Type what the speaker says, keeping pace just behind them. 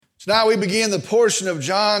Tonight we begin the portion of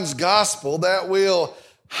John's gospel that will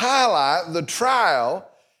highlight the trial,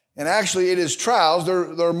 and actually it is trials,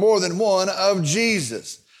 there are more than one, of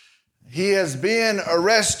Jesus. He has been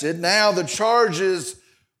arrested. Now the charges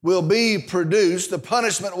will be produced, the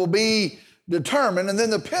punishment will be determined, and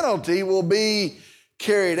then the penalty will be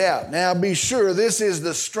carried out. Now be sure this is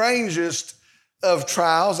the strangest of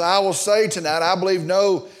trials. I will say tonight, I believe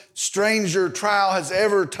no stranger trial has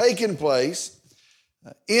ever taken place.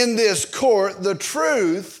 In this court, the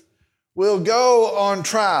truth will go on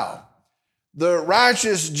trial. The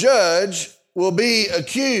righteous judge will be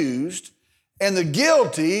accused, and the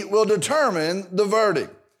guilty will determine the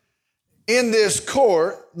verdict. In this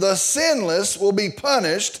court, the sinless will be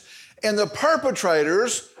punished, and the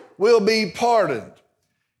perpetrators will be pardoned.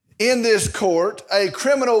 In this court, a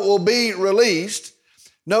criminal will be released,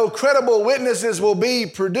 no credible witnesses will be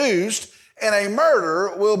produced, and a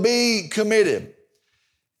murder will be committed.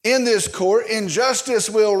 In this court, injustice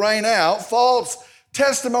will reign out, false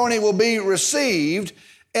testimony will be received,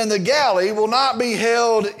 and the galley will not be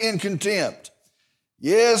held in contempt.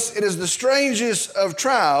 Yes, it is the strangest of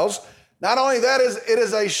trials. Not only that, it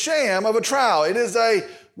is a sham of a trial. It is a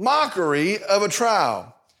mockery of a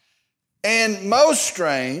trial. And most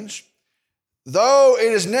strange, though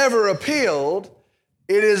it is never appealed,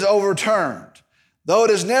 it is overturned. Though it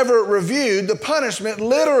is never reviewed, the punishment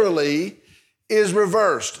literally is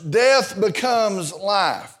reversed. Death becomes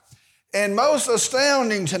life. And most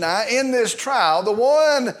astounding tonight, in this trial, the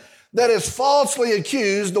one that is falsely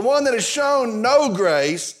accused, the one that is shown no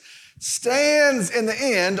grace, stands in the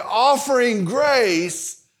end offering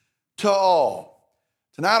grace to all.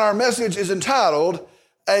 Tonight our message is entitled,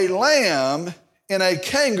 A Lamb in a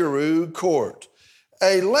Kangaroo Court.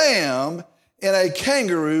 A lamb in a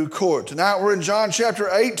kangaroo court. Tonight we're in John chapter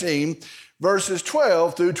 18, verses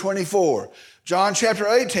 12 through 24. John chapter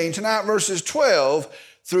 18, tonight verses 12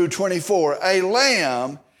 through 24. A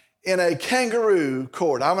lamb in a kangaroo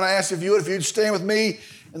court. I'm going to ask if you'd stand with me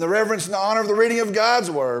in the reverence and the honor of the reading of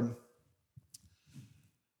God's word.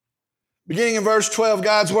 Beginning in verse 12,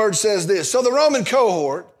 God's word says this: So the Roman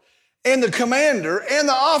cohort and the commander and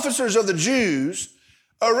the officers of the Jews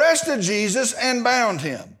arrested Jesus and bound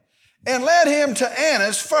him and led him to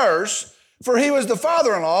Annas first, for he was the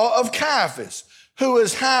father-in-law of Caiaphas, who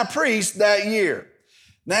was high priest that year.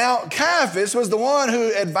 Now, Caiaphas was the one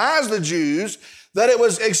who advised the Jews that it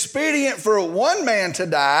was expedient for one man to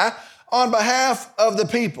die on behalf of the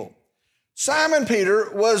people. Simon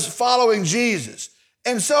Peter was following Jesus,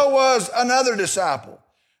 and so was another disciple.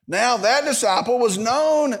 Now, that disciple was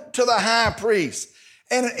known to the high priest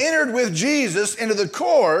and entered with Jesus into the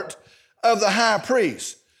court of the high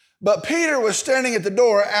priest. But Peter was standing at the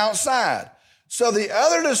door outside. So the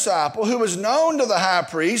other disciple, who was known to the high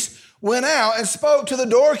priest, went out and spoke to the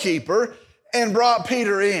doorkeeper and brought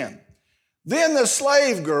Peter in. Then the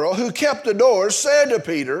slave girl who kept the door said to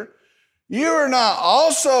Peter, You are not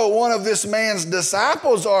also one of this man's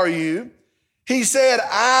disciples, are you? He said,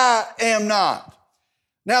 I am not.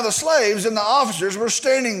 Now the slaves and the officers were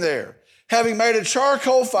standing there, having made a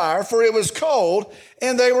charcoal fire, for it was cold,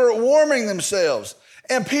 and they were warming themselves.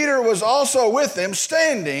 And Peter was also with them,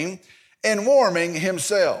 standing and warming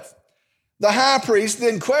himself. The high priest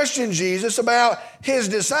then questioned Jesus about his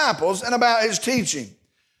disciples and about his teaching.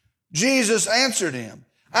 Jesus answered him,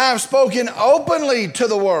 I have spoken openly to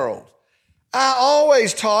the world. I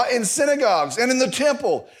always taught in synagogues and in the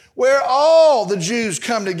temple where all the Jews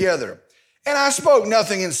come together. And I spoke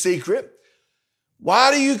nothing in secret.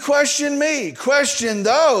 Why do you question me? Question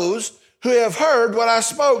those who have heard what I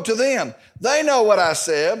spoke to them. They know what I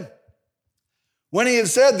said. When he had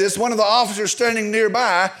said this, one of the officers standing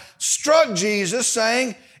nearby struck Jesus,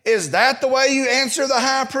 saying, Is that the way you answer the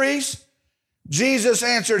high priest? Jesus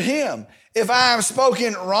answered him, If I have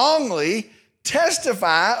spoken wrongly,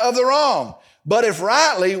 testify of the wrong. But if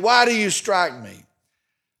rightly, why do you strike me?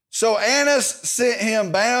 So Annas sent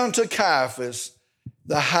him bound to Caiaphas,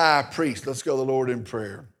 the high priest. Let's go to the Lord in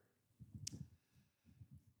prayer.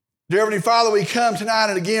 Dear Heavenly Father, we come tonight,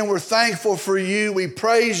 and again, we're thankful for you. We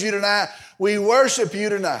praise you tonight. We worship you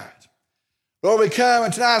tonight. Lord, we come,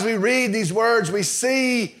 and tonight as we read these words, we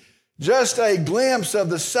see just a glimpse of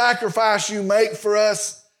the sacrifice you make for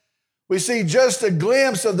us. We see just a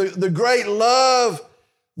glimpse of the great love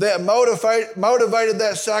that motivated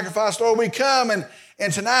that sacrifice. Lord, we come,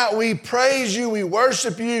 and tonight we praise you, we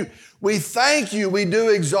worship you, we thank you, we do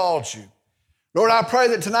exalt you. Lord, I pray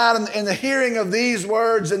that tonight in the hearing of these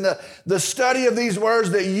words and the study of these words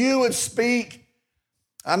that you would speak.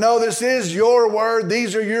 I know this is your word.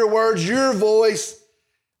 These are your words, your voice.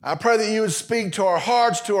 I pray that you would speak to our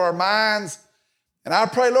hearts, to our minds. And I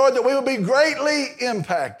pray, Lord, that we will be greatly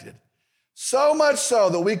impacted, so much so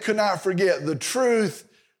that we could not forget the truth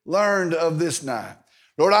learned of this night.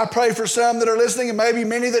 Lord, I pray for some that are listening and maybe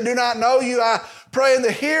many that do not know you. I pray in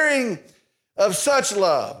the hearing of such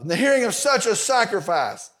love, in the hearing of such a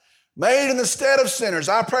sacrifice made in the stead of sinners,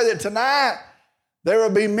 I pray that tonight there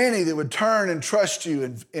will be many that would turn and trust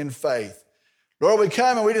you in faith. Lord, we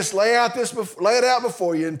come and we just lay it out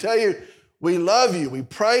before you and tell you we love you, we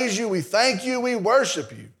praise you, we thank you, we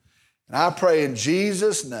worship you. And I pray in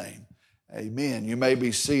Jesus' name, amen. You may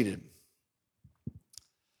be seated.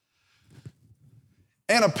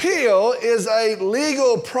 An appeal is a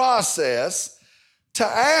legal process to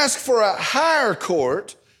ask for a higher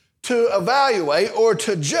court to evaluate or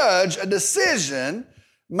to judge a decision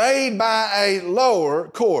made by a lower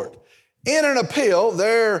court. In an appeal,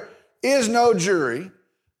 there is no jury.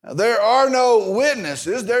 There are no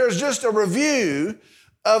witnesses. There's just a review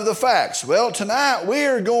of the facts. Well, tonight we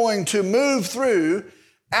are going to move through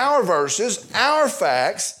our verses, our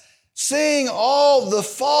facts, seeing all the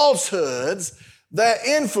falsehoods that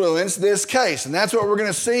influence this case. And that's what we're going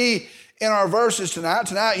to see in our verses tonight.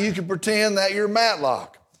 Tonight you can pretend that you're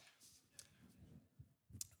Matlock.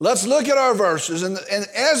 Let's look at our verses. And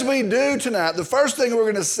as we do tonight, the first thing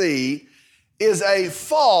we're going to see is a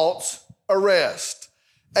false arrest.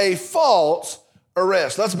 A false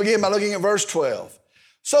arrest. Let's begin by looking at verse 12.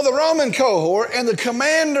 So the Roman cohort and the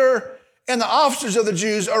commander and the officers of the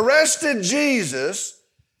Jews arrested Jesus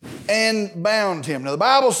and bound him. Now the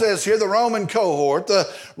Bible says here the Roman cohort,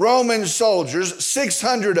 the Roman soldiers,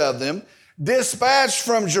 600 of them, dispatched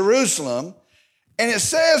from Jerusalem. And it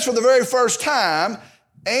says for the very first time,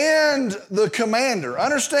 and the commander.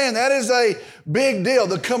 Understand, that is a big deal.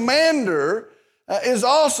 The commander is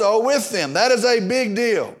also with them. That is a big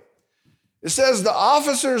deal. It says the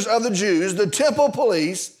officers of the Jews, the temple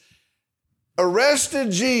police,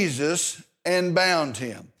 arrested Jesus and bound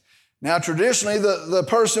him. Now, traditionally, the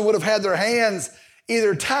person would have had their hands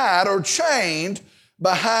either tied or chained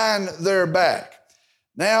behind their back.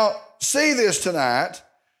 Now, see this tonight.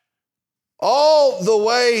 All the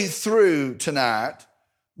way through tonight,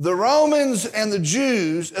 the Romans and the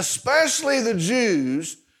Jews, especially the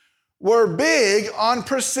Jews, were big on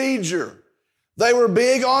procedure. They were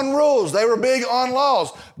big on rules. They were big on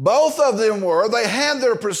laws. Both of them were. They had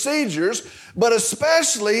their procedures, but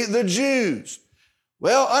especially the Jews.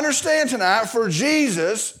 Well, understand tonight, for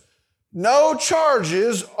Jesus, no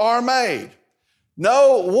charges are made.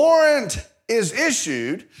 No warrant is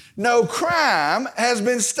issued. No crime has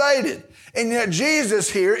been stated. And yet Jesus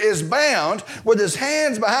here is bound with his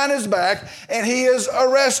hands behind his back and he is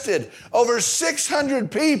arrested. Over 600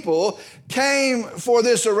 people came for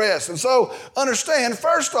this arrest. And so understand,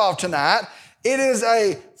 first off tonight, it is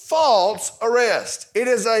a false arrest. It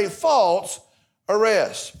is a false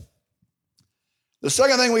arrest. The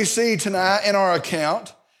second thing we see tonight in our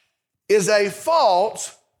account is a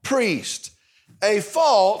false priest. A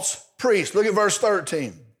false priest. Look at verse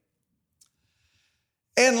 13.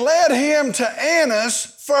 And led him to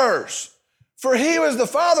Annas first, for he was the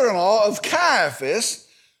father-in-law of Caiaphas,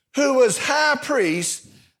 who was high priest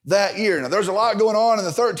that year. Now, there's a lot going on in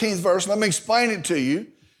the 13th verse. Let me explain it to you.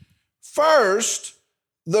 First,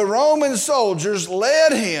 the Roman soldiers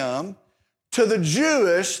led him to the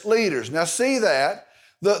Jewish leaders. Now, see that.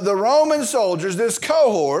 The Roman soldiers, this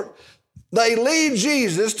cohort, they lead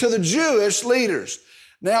Jesus to the Jewish leaders.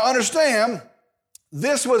 Now, understand,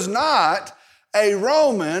 this was not a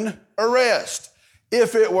Roman arrest.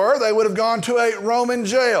 If it were, they would have gone to a Roman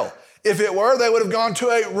jail. If it were, they would have gone to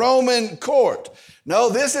a Roman court. No,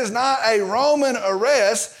 this is not a Roman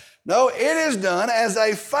arrest. No, it is done as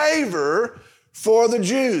a favor for the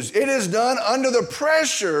Jews. It is done under the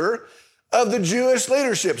pressure of the Jewish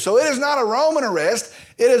leadership. So it is not a Roman arrest.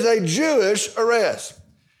 It is a Jewish arrest.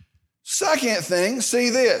 Second thing, see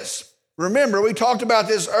this. Remember, we talked about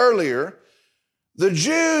this earlier. The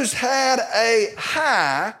Jews had a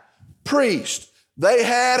high priest. They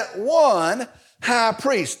had one high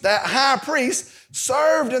priest. That high priest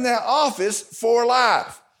served in that office for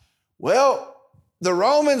life. Well, the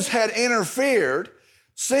Romans had interfered,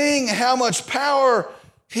 seeing how much power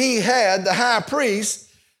he had, the high priest.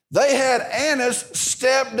 They had Annas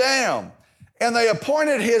step down, and they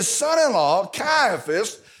appointed his son-in-law,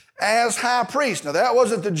 Caiaphas, as high priest. Now, that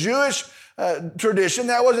wasn't the Jewish tradition.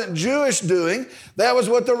 That wasn't Jewish doing. That was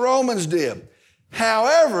what the Romans did.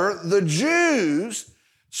 However, the Jews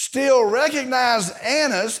still recognized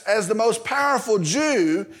Annas as the most powerful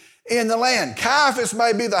Jew in the land. Caiaphas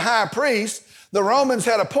may be the high priest. The Romans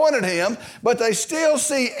had appointed him, but they still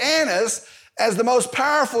see Annas as the most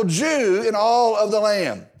powerful Jew in all of the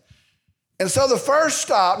land. And so the first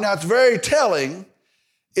stop, now it's very telling,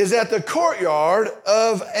 is at the courtyard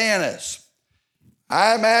of Annas.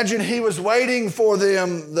 I imagine he was waiting for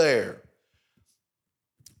them there.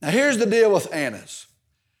 Now here's the deal with Annas.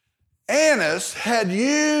 Annas had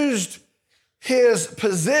used his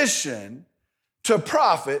position to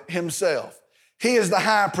profit himself. He is the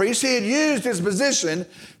high priest. He had used his position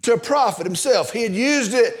to profit himself. He had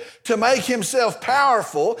used it to make himself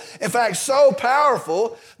powerful. In fact, so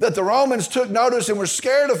powerful that the Romans took notice and were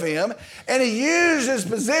scared of him. And he used his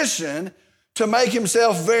position to make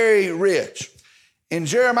himself very rich. In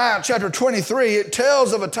Jeremiah chapter 23, it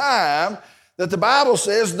tells of a time that the Bible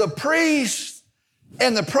says the priests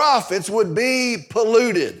and the prophets would be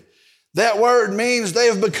polluted. That word means they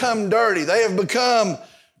have become dirty. They have become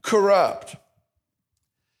corrupt.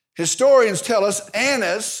 Historians tell us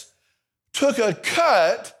Annas took a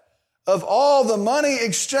cut of all the money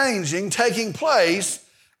exchanging taking place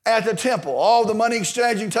at the temple. All the money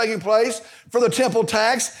exchanging taking place for the temple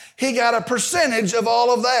tax, he got a percentage of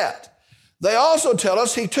all of that. They also tell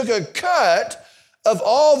us he took a cut of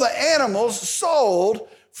all the animals sold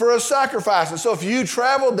for a sacrifice. And so if you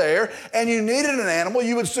traveled there and you needed an animal,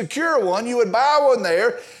 you would secure one, you would buy one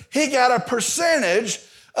there. He got a percentage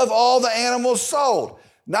of all the animals sold.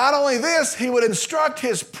 Not only this, he would instruct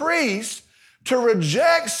his priests to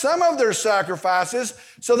reject some of their sacrifices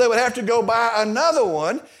so they would have to go buy another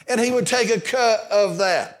one, and he would take a cut of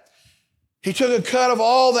that. He took a cut of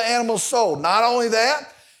all the animals sold. Not only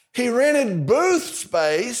that, he rented booth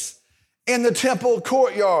space in the temple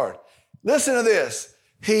courtyard. Listen to this.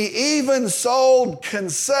 He even sold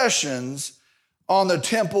concessions on the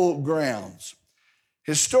temple grounds.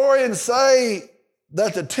 Historians say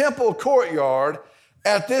that the temple courtyard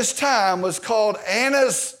at this time was called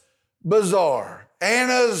Annas Bazaar,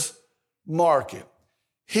 Annas Market.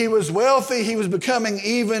 He was wealthy. He was becoming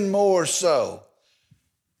even more so.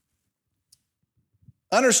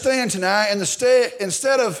 Understand tonight,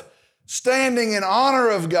 instead of standing in honor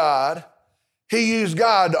of God, he used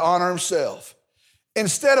God to honor himself.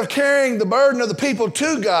 Instead of carrying the burden of the people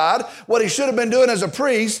to God, what he should have been doing as a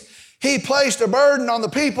priest, he placed a burden on the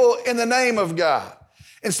people in the name of God.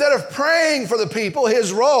 Instead of praying for the people,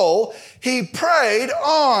 his role, he prayed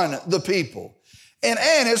on the people. And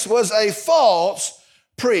Annas was a false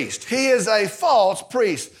priest. He is a false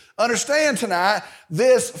priest. Understand tonight,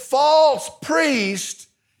 this false priest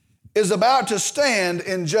is about to stand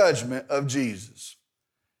in judgment of Jesus.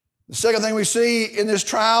 The second thing we see in this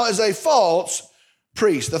trial is a false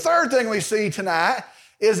priest. The third thing we see tonight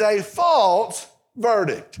is a false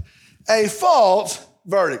verdict. A false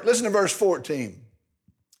verdict. Listen to verse 14.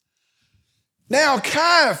 Now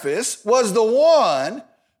Caiaphas was the one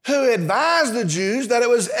who advised the Jews that it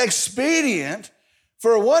was expedient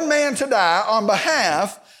for one man to die on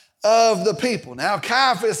behalf of the people. Now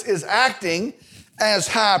Caiaphas is acting as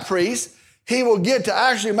high priest. He will get to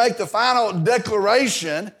actually make the final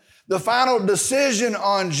declaration, the final decision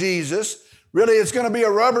on Jesus. Really, it's going to be a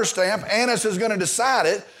rubber stamp. Annas is going to decide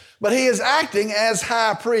it, but he is acting as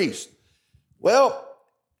high priest. Well,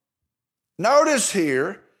 notice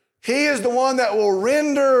here, he is the one that will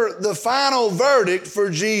render the final verdict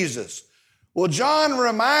for Jesus. Well, John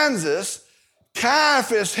reminds us,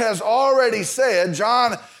 Caiaphas has already said,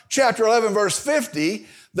 John chapter 11, verse 50,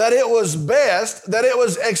 that it was best, that it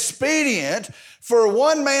was expedient for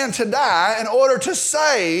one man to die in order to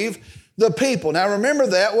save the people. Now remember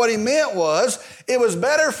that, what he meant was, it was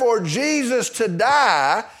better for Jesus to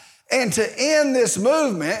die and to end this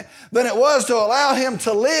movement than it was to allow him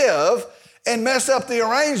to live and mess up the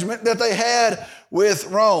arrangement that they had with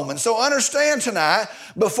Rome. And so understand tonight,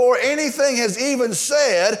 before anything has even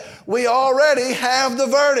said, we already have the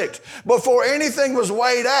verdict. Before anything was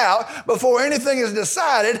weighed out, before anything is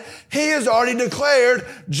decided, he has already declared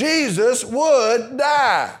Jesus would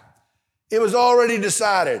die. It was already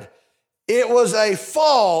decided. It was a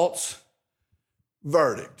false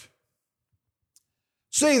verdict.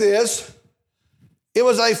 See this? It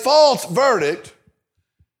was a false verdict,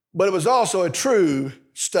 but it was also a true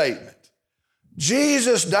statement.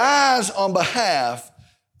 Jesus dies on behalf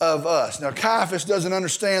of us. Now, Caiaphas doesn't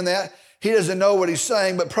understand that. He doesn't know what he's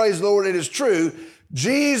saying, but praise the Lord, it is true.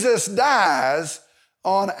 Jesus dies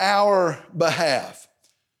on our behalf.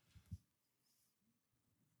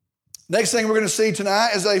 Next thing we're going to see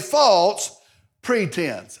tonight is a false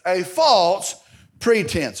pretense. A false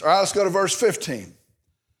pretense. All right, let's go to verse 15.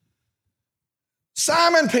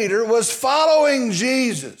 Simon Peter was following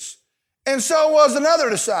Jesus, and so was another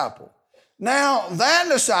disciple. Now, that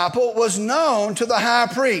disciple was known to the high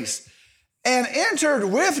priest and entered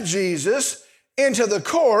with Jesus into the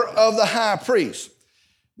court of the high priest.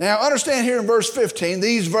 Now understand here in verse 15,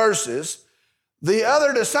 these verses, the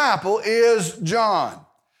other disciple is John.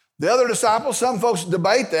 The other disciple, some folks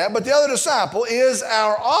debate that, but the other disciple is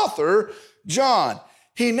our author, John.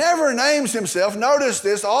 He never names himself. Notice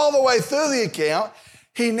this all the way through the account.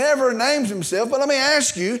 He never names himself. But let me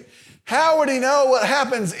ask you, how would he know what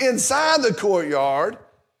happens inside the courtyard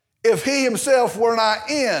if he himself were not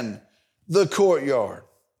in the courtyard?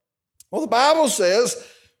 Well, the Bible says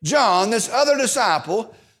John, this other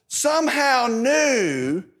disciple, somehow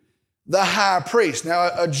knew the high priest.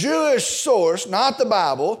 Now, a Jewish source, not the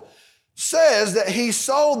Bible, says that he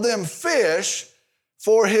sold them fish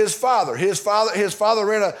for his father. His father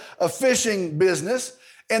ran a fishing business,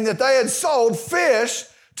 and that they had sold fish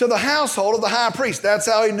to the household of the high priest. That's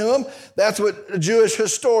how he knew him. That's what Jewish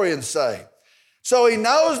historians say. So he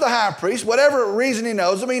knows the high priest, whatever reason he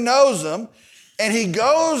knows him, and he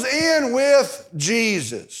goes in with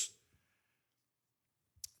Jesus.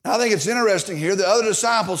 Now, I think it's interesting here, the other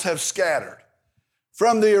disciples have scattered.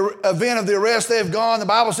 From the event of the arrest, they've gone, the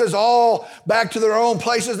Bible says, all back to their own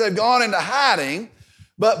places. They've gone into hiding.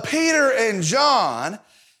 But Peter and John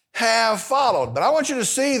have followed. But I want you to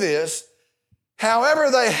see this. However,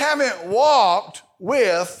 they haven't walked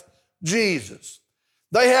with Jesus.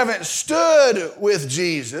 They haven't stood with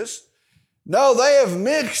Jesus. No, they have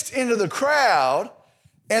mixed into the crowd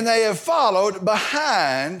and they have followed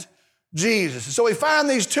behind Jesus. So we find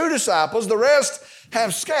these two disciples, the rest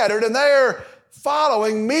have scattered, and they're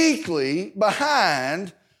following meekly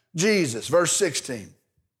behind Jesus. Verse 16.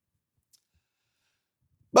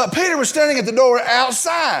 But Peter was standing at the door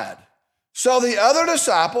outside. So the other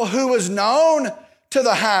disciple, who was known to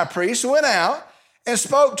the high priest, went out and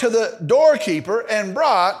spoke to the doorkeeper and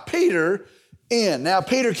brought Peter in. Now,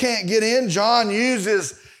 Peter can't get in. John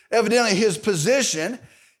uses evidently his position.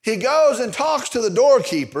 He goes and talks to the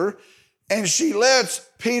doorkeeper, and she lets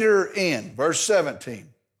Peter in. Verse 17.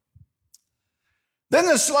 Then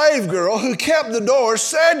the slave girl who kept the door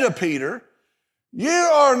said to Peter, "You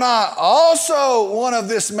are not also one of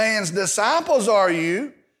this man's disciples, are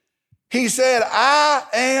you?" He said, "I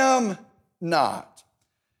am not."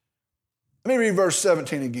 Let me read verse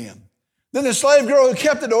 17 again. Then the slave girl who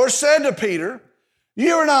kept the door said to Peter,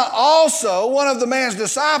 "You are not also one of the man's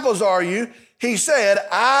disciples, are you?" He said,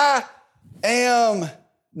 "I am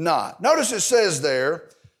not." Notice it says there,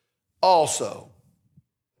 also.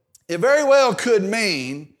 It very well could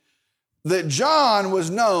mean that John was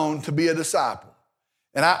known to be a disciple.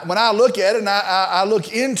 And when I look at it and I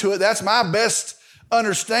look into it, that's my best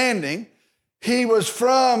understanding. He was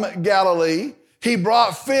from Galilee. He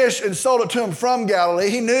brought fish and sold it to him from Galilee.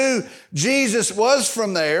 He knew Jesus was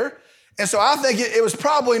from there. And so I think it was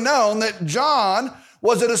probably known that John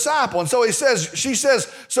was a disciple. And so she says,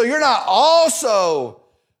 "So you're not also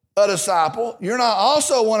a disciple? You're not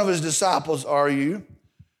also one of his disciples, are you?"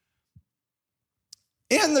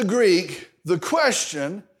 In the Greek, the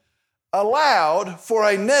question allowed for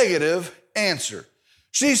a negative answer.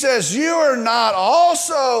 She says, "You are not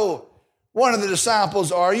also one of the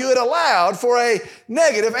disciples, are you?" It allowed for a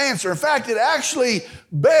negative answer. In fact, it actually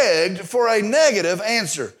begged for a negative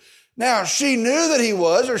answer. Now, she knew that he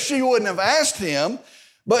was, or she wouldn't have asked him,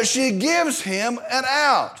 but she gives him an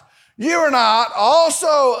out. "You are not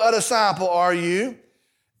also a disciple, are you?"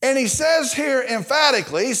 And he says here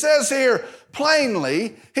emphatically, he says here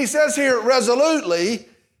plainly, he says here resolutely,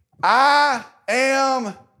 "I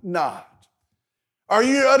am not." Are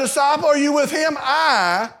you a disciple? Are you with him?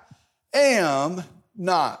 I am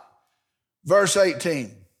not. Verse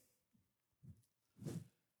 18.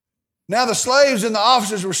 Now the slaves and the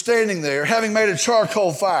officers were standing there, having made a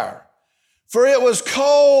charcoal fire, for it was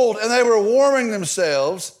cold and they were warming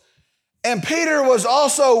themselves. And Peter was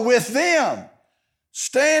also with them,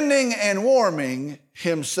 standing and warming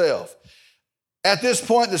himself. At this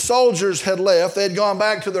point, the soldiers had left. They had gone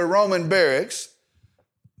back to their Roman barracks.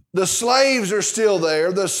 The slaves are still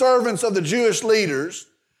there, the servants of the Jewish leaders,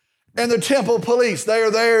 and the temple police. They are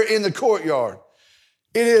there in the courtyard.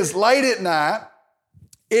 It is late at night.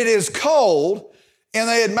 It is cold, and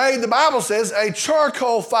they had made, the Bible says, a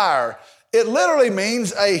charcoal fire. It literally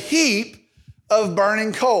means a heap of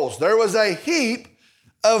burning coals. There was a heap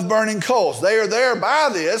of burning coals. They are there by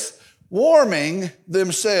this, warming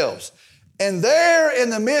themselves. And there in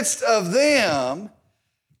the midst of them,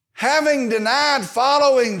 having denied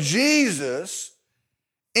following Jesus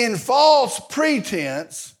in false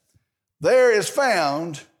pretense, there is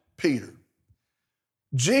found Peter,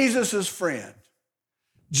 Jesus' friend.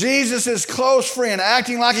 Jesus' close friend,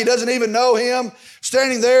 acting like he doesn't even know him,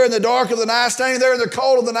 standing there in the dark of the night, standing there in the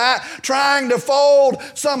cold of the night, trying to fold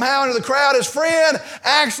somehow into the crowd. His friend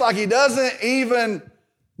acts like he doesn't even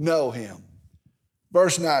know him.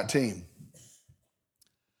 Verse 19.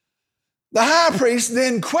 The high priest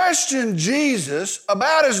then questioned Jesus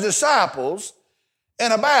about his disciples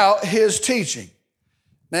and about his teaching.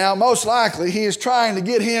 Now, most likely, he is trying to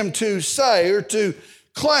get him to say or to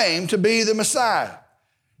claim to be the Messiah.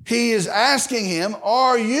 He is asking him,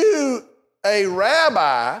 are you a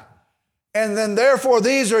rabbi, and then therefore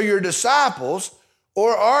these are your disciples,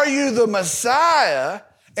 or are you the Messiah,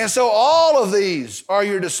 and so all of these are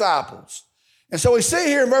your disciples? And so we see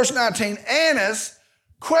here in verse 19, Annas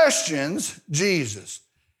questions Jesus.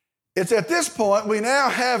 It's at this point we now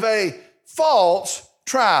have a false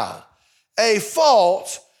trial. A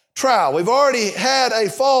false trial. We've already had a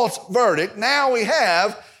false verdict. Now we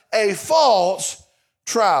have a false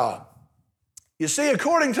trial. You see,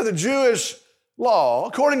 according to the Jewish law,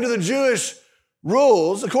 according to the Jewish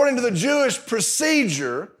rules, according to the Jewish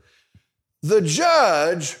procedure, the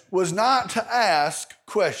judge was not to ask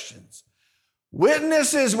questions.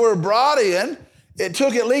 Witnesses were brought in. It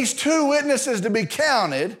took at least 2 witnesses to be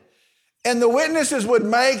counted, and the witnesses would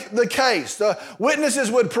make the case. The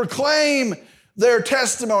witnesses would proclaim their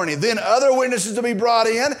testimony. Then other witnesses to be brought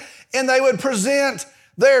in, and they would present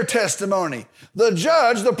their testimony. The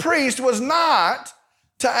judge, the priest, was not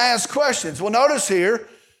to ask questions. Well, notice here,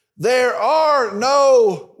 there are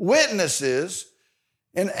no witnesses,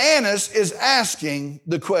 and Annas is asking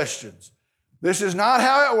the questions. This is not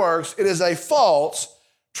how it works. It is a false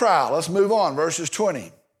trial. Let's move on, verses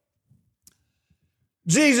 20.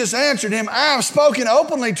 Jesus answered him, I have spoken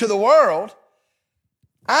openly to the world.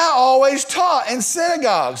 I always taught in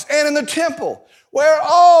synagogues and in the temple where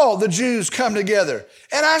all the Jews come together,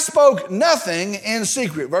 and I spoke nothing in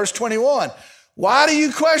secret. Verse 21, why do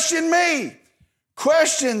you question me?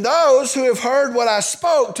 Question those who have heard what I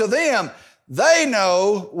spoke to them. They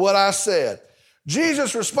know what I said.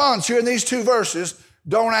 Jesus responds here in these 2 verses,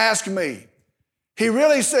 don't ask me. He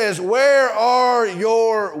really says, where are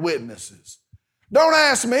your witnesses? Don't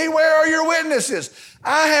ask me, where are your witnesses?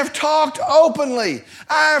 I have talked openly.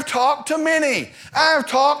 I have talked to many. I have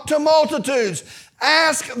talked to multitudes.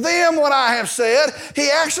 Ask them what I have said.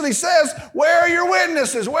 He actually says, where are your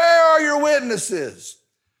witnesses? Where are your witnesses?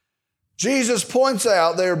 Jesus points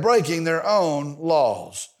out they're breaking their own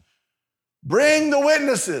laws. Bring the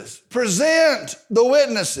witnesses. Present the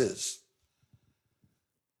witnesses.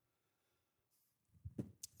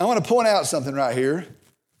 I want to point out something right here.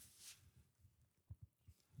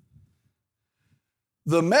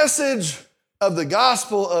 The message of the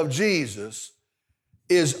gospel of Jesus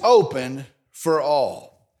is open for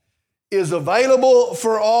all, is available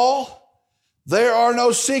for all. There are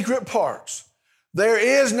no secret parts. There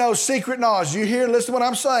is no secret knowledge. You hear, listen to what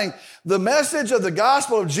I'm saying. The message of the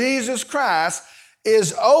gospel of Jesus Christ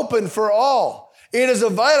is open for all. It is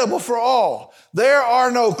available for all. There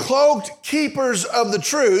are no cloaked keepers of the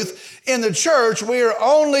truth in the church. We are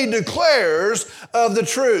only declarers of the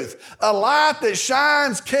truth. A light that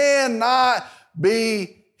shines cannot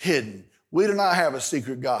be hidden. We do not have a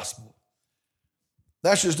secret gospel.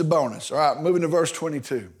 That's just a bonus. All right, moving to verse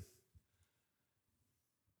 22.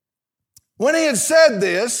 When he had said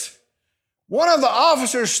this, one of the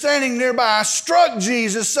officers standing nearby struck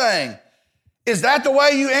Jesus, saying, is that the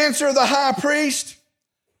way you answer the high priest?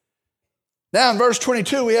 Now in verse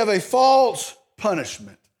 22, we have a false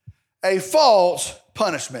punishment. A false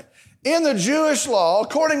punishment. In the Jewish law,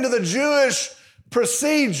 according to the Jewish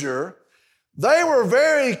procedure, they were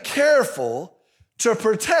very careful to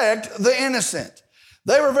protect the innocent.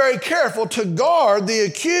 They were very careful to guard the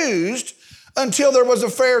accused until there was a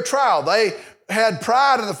fair trial. They had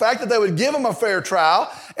pride in the fact that they would give them a fair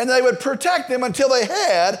trial, and they would protect them until they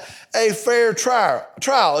had a fair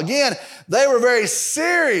trial. Again, they were very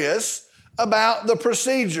serious about the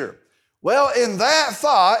procedure. Well, in that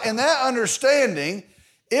thought, in that understanding,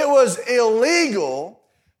 it was illegal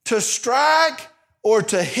to strike or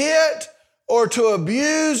to hit or to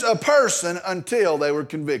abuse a person until they were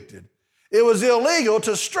convicted. It was illegal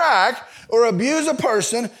to strike or abuse a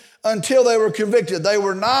person until they were convicted. They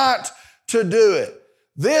were not to do it.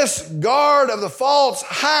 This guard of the false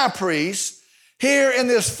high priest here in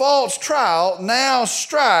this false trial now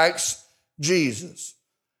strikes Jesus.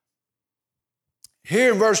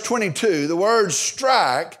 Here in verse 22, the word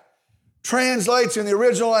strike translates in the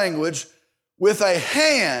original language with a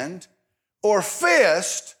hand or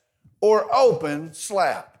fist or open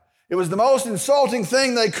slap. It was the most insulting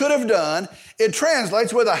thing they could have done. It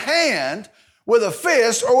translates with a hand, with a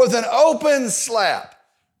fist, or with an open slap.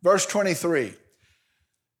 Verse 23.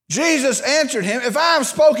 Jesus answered him, if I have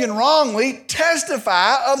spoken wrongly,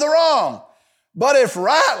 testify of the wrong. But if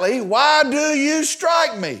rightly, why do you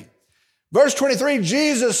strike me? Verse 23,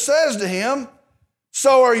 Jesus says to him,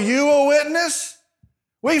 so are you a witness?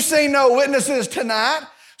 We've seen no witnesses tonight.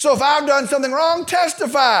 So if I've done something wrong,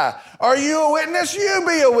 testify. Are you a witness? You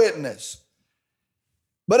be a witness.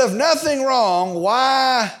 But if nothing wrong,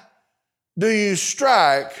 why do you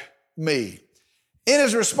strike me? In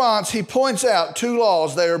his response, he points out two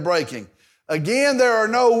laws they are breaking. Again, there are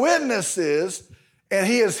no witnesses, and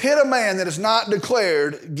he has hit a man that is not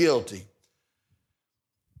declared guilty.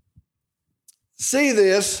 See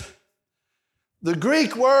this? The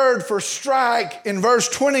Greek word for strike in verse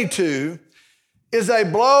 22 is a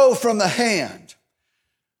blow from the hand.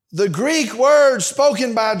 The Greek word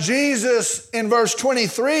spoken by Jesus in verse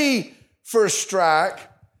 23 for strike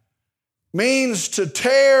means to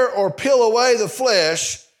tear or peel away the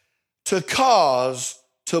flesh to cause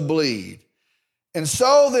to bleed. And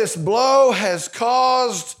so this blow has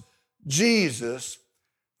caused Jesus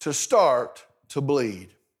to start to bleed.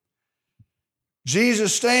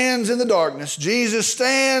 Jesus stands in the darkness. Jesus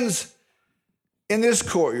stands in this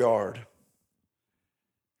courtyard.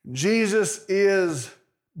 Jesus is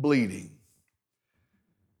bleeding.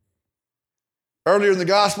 Earlier in the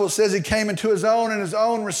gospel, it says he came into his own and his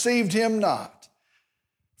own received him not.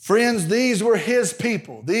 Friends, these were his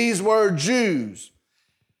people. These were Jews.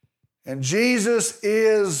 And Jesus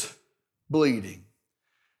is bleeding.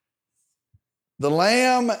 The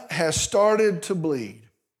lamb has started to bleed.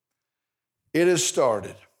 It has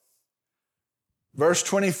started. Verse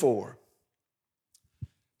 24.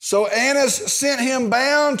 So Annas sent him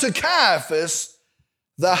bound to Caiaphas,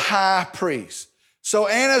 the high priest. So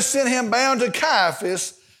Annas sent him bound to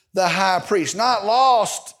Caiaphas, the high priest. Not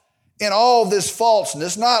lost in all this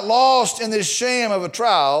falseness, not lost in this sham of a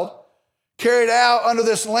trial, carried out under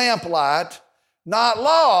this lamplight, not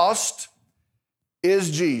lost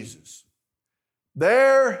is Jesus.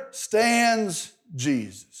 There stands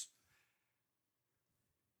Jesus.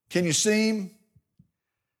 Can you see him?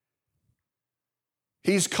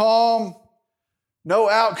 He's calm. No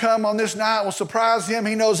outcome on this night will surprise him.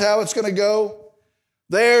 He knows how it's going to go.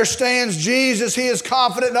 There stands Jesus. He is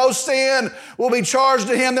confident no sin will be charged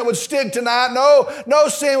to him that would stick tonight. No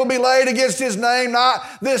sin will be laid against his name, not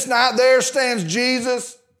this night. There stands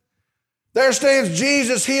Jesus. There stands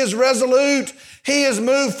Jesus. He is resolute. He has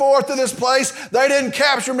moved forth to this place. They didn't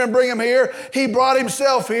capture him and bring him here. He brought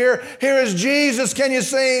himself here. Here is Jesus. Can you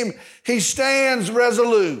see him? He stands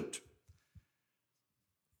resolute.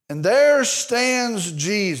 And there stands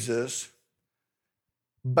Jesus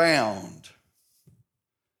bound.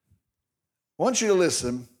 I want you to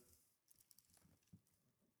listen.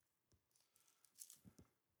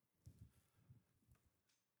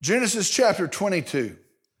 Genesis chapter 22.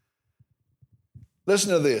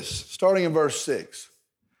 Listen to this, starting in verse 6.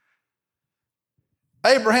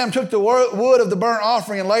 Abraham took the wood of the burnt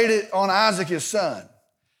offering and laid it on Isaac his son.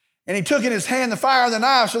 And he took in his hand the fire and the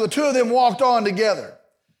knife, so the two of them walked on together.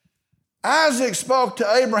 Isaac spoke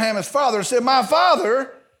to Abraham his father and said, "My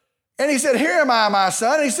father." And he said, "Here am I, my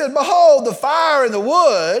son." And he said, "Behold, the fire and the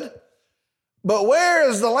wood, but where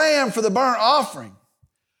is the lamb for the burnt offering?"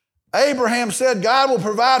 Abraham said, "God will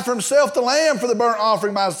provide for himself the lamb for the burnt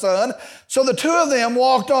offering, my son." So the two of them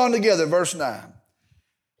walked on together. Verse 9.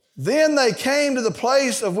 Then they came to the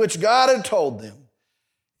place of which God had told them.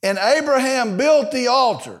 And Abraham built the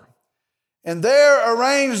altar and there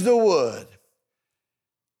arranged the wood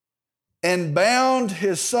and bound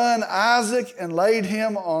his son Isaac and laid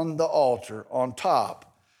him on the altar on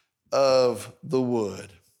top of the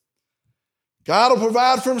wood. God will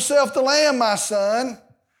provide for himself the lamb, my son.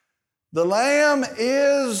 The lamb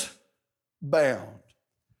is bound.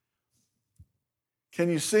 Can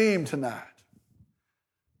you see him tonight?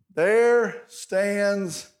 There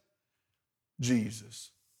stands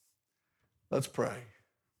Jesus. Let's pray.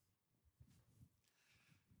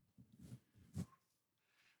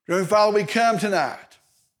 Dear Father, we come tonight,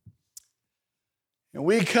 and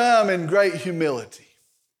we come in great humility.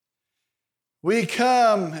 We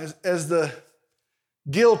come as the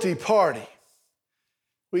guilty party.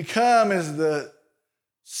 We come as the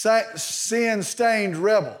sin-stained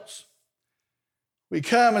rebels. We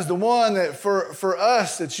come as the one that for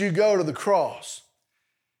us that you go to the cross.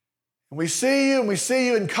 And we see you, and we see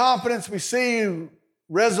you in confidence. We see you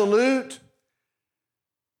resolute.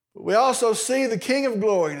 But we also see the King of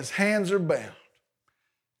Glory, and his hands are bound.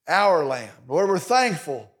 Our Lamb. Lord, we're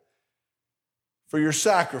thankful for your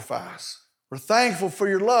sacrifice. We're thankful for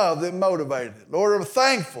your love that motivated it. Lord, we're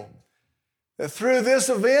thankful that through this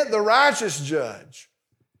event, the righteous judge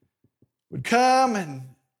would come and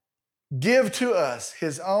give to us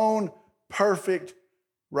his own perfect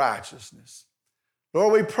righteousness.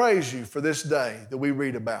 Lord, we praise you for this day that we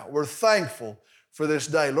read about. We're thankful for this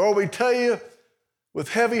day. Lord, we tell you with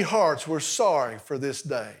heavy hearts, we're sorry for this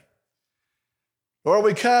day. Lord,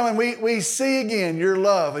 we come and we see again your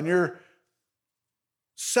love and your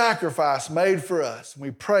sacrifice made for us. And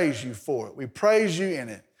we praise you for it. We praise you in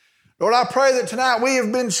it. Lord, I pray that tonight we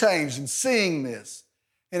have been changed in seeing this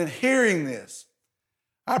and in hearing this.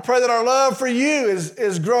 I pray that our love for you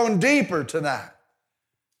is grown deeper tonight.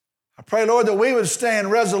 I pray, Lord, that we would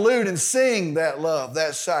stand resolute in seeing that love,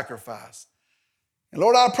 that sacrifice. And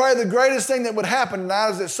Lord, I pray the greatest thing that would happen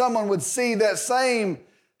tonight is that someone would see that same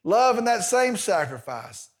love and that same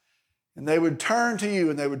sacrifice, and they would turn to you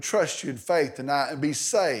and they would trust you in faith tonight and be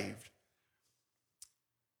saved.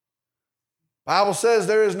 The Bible says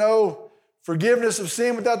there is no forgiveness of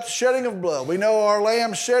sin without the shedding of blood. We know our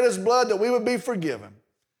Lamb shed his blood that we would be forgiven.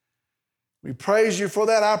 We praise you for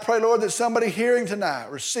that. I pray, Lord, that somebody hearing tonight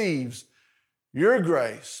receives your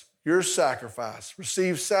grace, your sacrifice,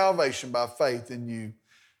 receives salvation by faith in you.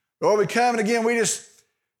 Lord, we come and again, we just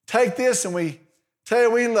take this and we tell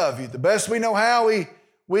you we love you. The best we know how,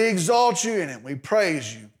 we exalt you in it. We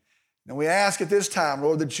praise you. And we ask at this time,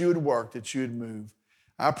 Lord, that you would work, that you would move.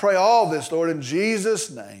 I pray all this, Lord, in Jesus'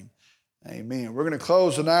 name. Amen. We're going to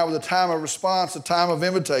close tonight with a time of response, a time of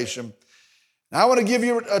invitation. And I want to give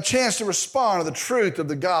you a chance to respond to the truth of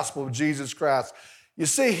the gospel of Jesus Christ. You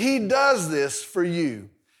see, he does this for you.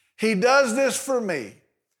 He does this for me.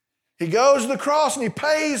 He goes to the cross and he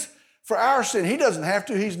pays for our sin. He doesn't have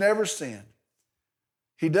to. He's never sinned.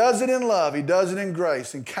 He does it in love. He does it in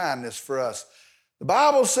grace and kindness for us. The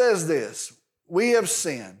Bible says this: we have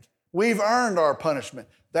sinned. We've earned our punishment.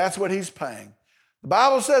 That's what he's paying. The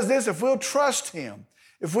Bible says this: if we'll trust him,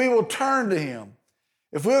 if we will turn to him,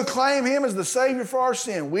 if we'll claim him as the Savior for our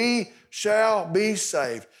sin, we shall be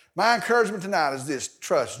saved. My encouragement tonight is this: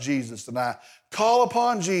 trust Jesus tonight. Call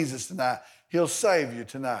upon Jesus tonight. He'll save you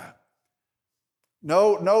tonight.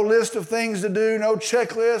 No list of things to do, no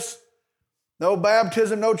checklist, no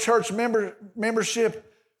baptism, no church membership.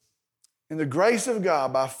 In the grace of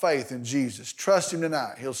God by faith in Jesus, trust him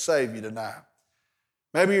tonight. He'll save you tonight.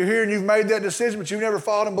 Maybe you're here and you've made that decision, but you've never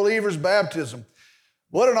followed in believer's baptism.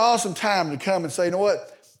 What an awesome time to come and say, you know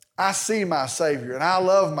what? I see my Savior and I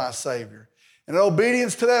love my Savior. And in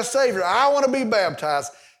obedience to that Savior, I want to be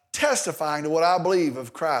baptized, testifying to what I believe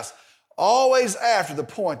of Christ. Always after the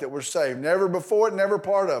point that we're saved. Never before it, never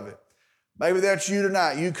part of it. Maybe that's you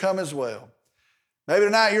tonight. You come as well. Maybe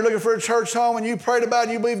tonight you're looking for a church home and you prayed about it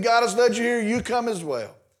and you believe God has led you here. You come as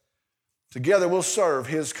well. Together we'll serve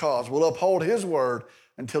his cause. We'll uphold his word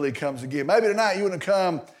until he comes again. Maybe tonight you want to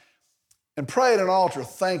come and pray at an altar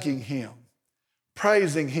thanking him,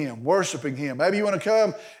 praising him, worshiping him. Maybe you want to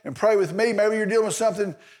come and pray with me. Maybe you're dealing with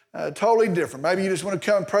something totally different. Maybe you just want to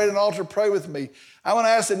come and pray at an altar, pray with me. I want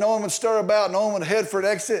to ask that no one would stir about, no one would head for an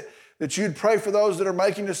exit, that you'd pray for those that are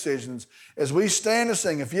making decisions. As we stand to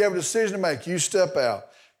sing, if you have a decision to make, you step out.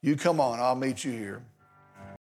 You come on, I'll meet you here.